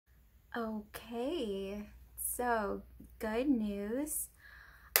Okay, so good news.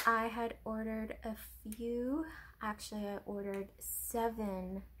 I had ordered a few, actually I ordered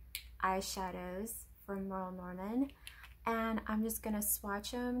 7 eyeshadows from Merle Norman, and I'm just gonna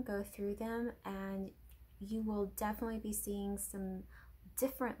swatch them, go through them, and you will definitely be seeing some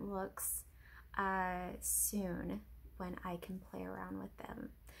different looks soon when I can play around with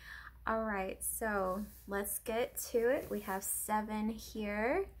them. All right, so let's get to it. We have 7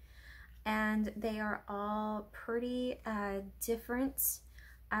 here, and they are all pretty different,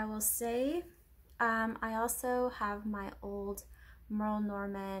 I will say. I also have my old Merle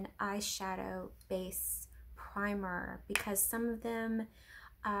Norman eyeshadow base primer because some of them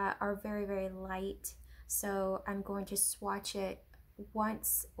are very, very light. So I'm going to swatch it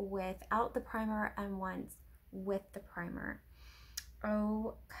once without the primer and once with the primer.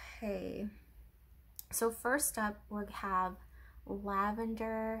 Okay, so first up we have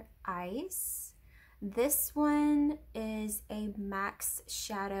Lavender Ice. This one is a max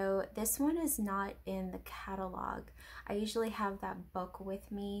shadow. This one is not in the catalog. I usually have that book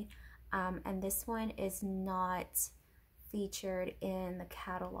with me, and this one is not featured in the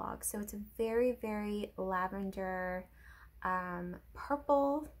catalog. So it's a very, very lavender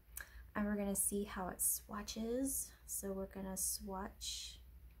purple, and we're gonna see how it swatches. So we're gonna swatch.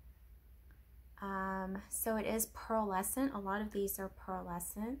 So it is pearlescent. A lot of these are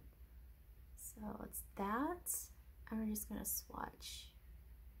pearlescent. So it's that, and we're just gonna swatch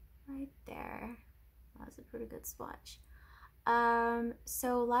right there. That was a pretty good swatch.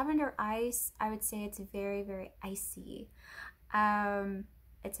 So Lavender Ice, I would say it's very, very icy.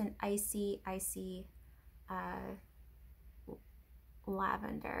 It's an icy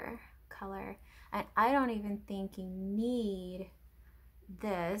lavender color, and I don't even think you need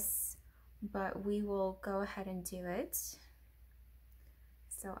this, but we will go ahead and do it.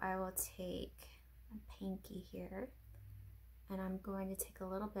 So I will take my pinky here, and I'm going to take a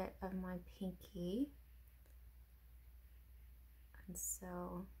little bit of my pinky, and so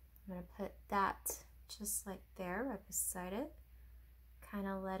I'm going to put that just like there right beside it, kind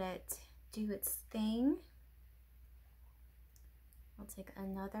of let it do its thing. I'll take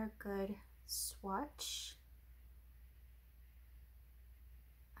another good swatch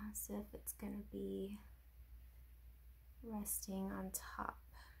as if it's going to be resting on top.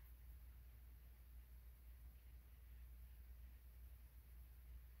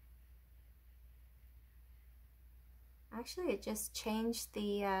 Actually, it just changed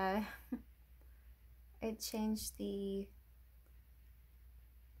the it changed the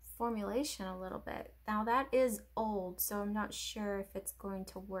formulation a little bit. Now that is old, so I'm not sure if it's going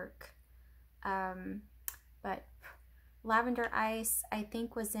to work. But Lavender Ice, I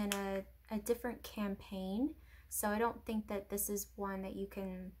think, was in a different campaign, so I don't think that this is one that you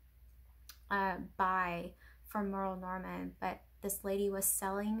can buy from Merle Norman, but this lady was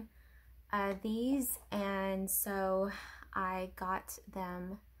selling these, and so I got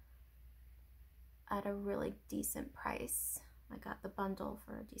them at a really decent price. I got the bundle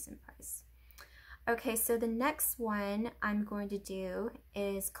for a decent price. Okay, so the next one I'm going to do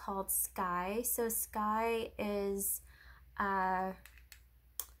is called Sky. So Sky is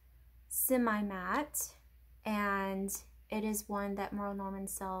semi-matte, and it is one that Merle Norman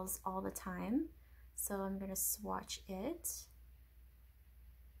sells all the time. So I'm going to swatch it.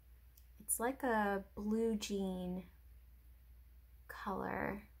 It's like a blue jean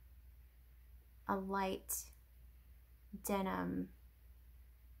color, a light denim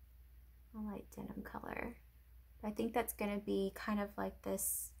color. I think that's going to be kind of like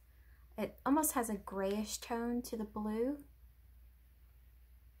this. It almost has a grayish tone to the blue.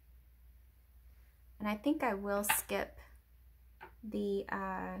 And I think I will skip the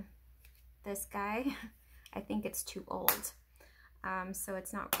this guy. I think it's too old. So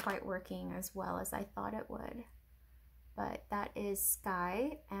it's not quite working as well as I thought it would. But that is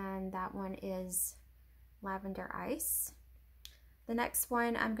Sky, and that one is Lavender Ice. The next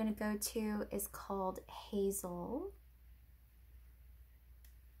one I'm going to go to is called Hazel.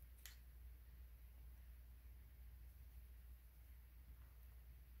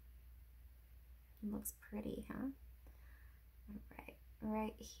 It looks pretty, huh?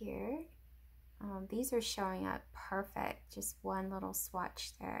 Right here. These are showing up perfect. Just one little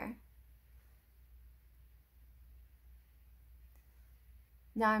swatch there.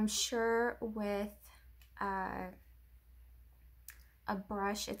 Now I'm sure with a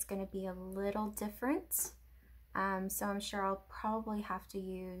brush it's going to be a little different. So I'm sure I'll probably have to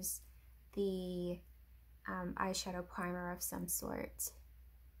use the eyeshadow primer of some sort.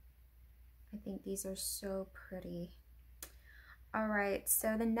 I think these are so pretty. Alright,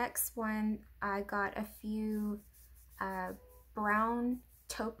 so the next one, I got a few brown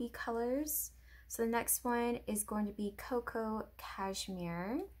taupey colors. So the next one is going to be Cocoa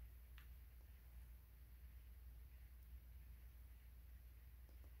Cashmere.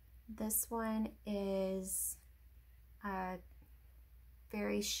 This one is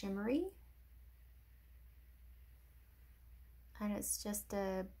very shimmery, and it's just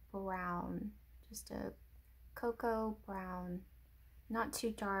a brown, just a cocoa brown, not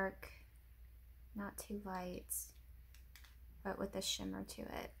too dark, not too light, but with a shimmer to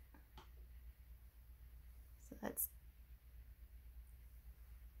it. So that's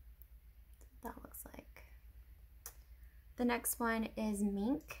what that looks like. The next one is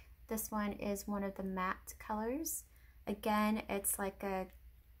Mink. This one is one of the matte colors. Again, it's like a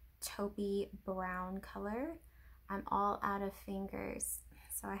taupey brown color. I'm all out of fingers,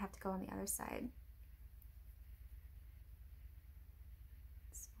 so I have to go on the other side.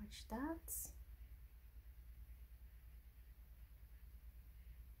 Swatch that.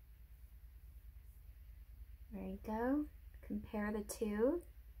 There you go. Compare the two.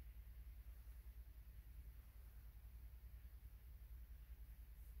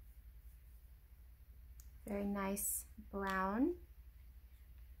 Very nice brown.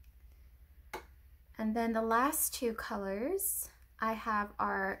 And then the last two colors I have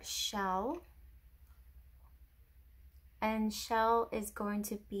are Shell. And Shell is going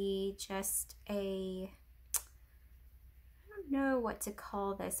to be just a, I don't know what to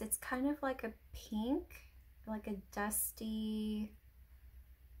call this. It's kind of like a pink, like a dusty,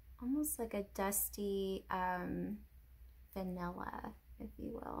 almost like a dusty vanilla, if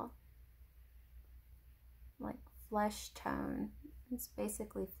you will. Like flesh tone. It's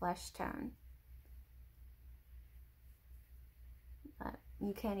basically flesh tone. But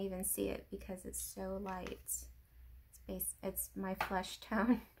you can't even see it because it's so light. It's my flesh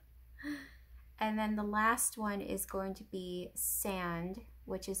tone. And then the last one is going to be Sand,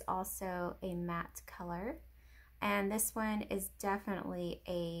 which is also a matte color. And this one is definitely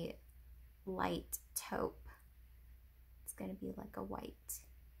a light taupe. It's going to be like a white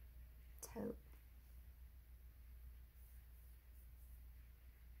taupe.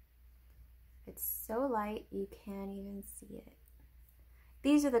 It's so light you can't even see it.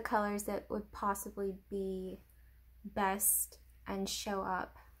 These are the colors that would possibly be best and show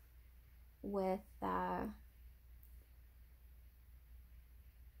up with that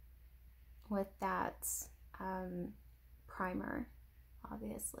primer,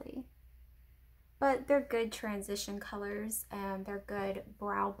 obviously. But they're good transition colors, and they're good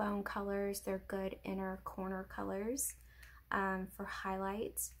brow bone colors. They're good inner corner colors for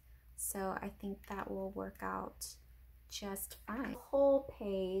highlights. So I think that will work out just fine. Whole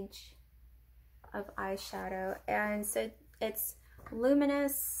page of eyeshadow, and so it's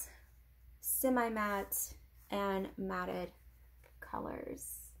luminous, semi-matte, and matted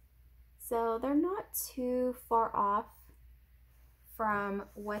colors. So they're not too far off from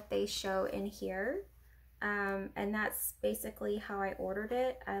what they show in here, and that's basically how I ordered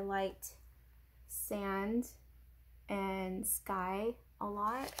it. I liked Sand and Sky a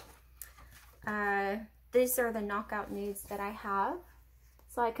lot. These are the Knockout Nudes that I have.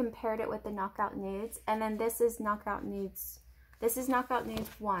 So I compared it with the Knockout Nudes. And then this is Knockout Nudes. This is Knockout Nudes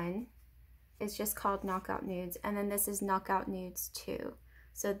 1. It's just called Knockout Nudes. And then this is Knockout Nudes 2.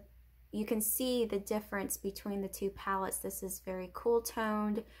 So you can see the difference between the two palettes. This is very cool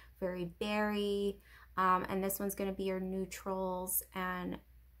toned, very berry. And this one's going to be your neutrals and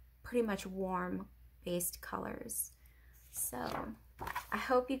pretty much warm based colors. So I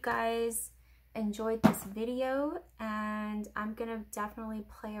hope you guys enjoyed this video, and I'm gonna definitely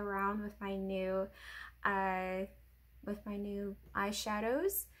play around with my new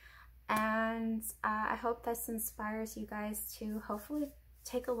eyeshadows, and I hope this inspires you guys to hopefully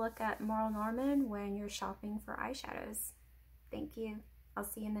take a look at Merle Norman when you're shopping for eyeshadows. Thank you. I'll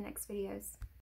see you in the next videos.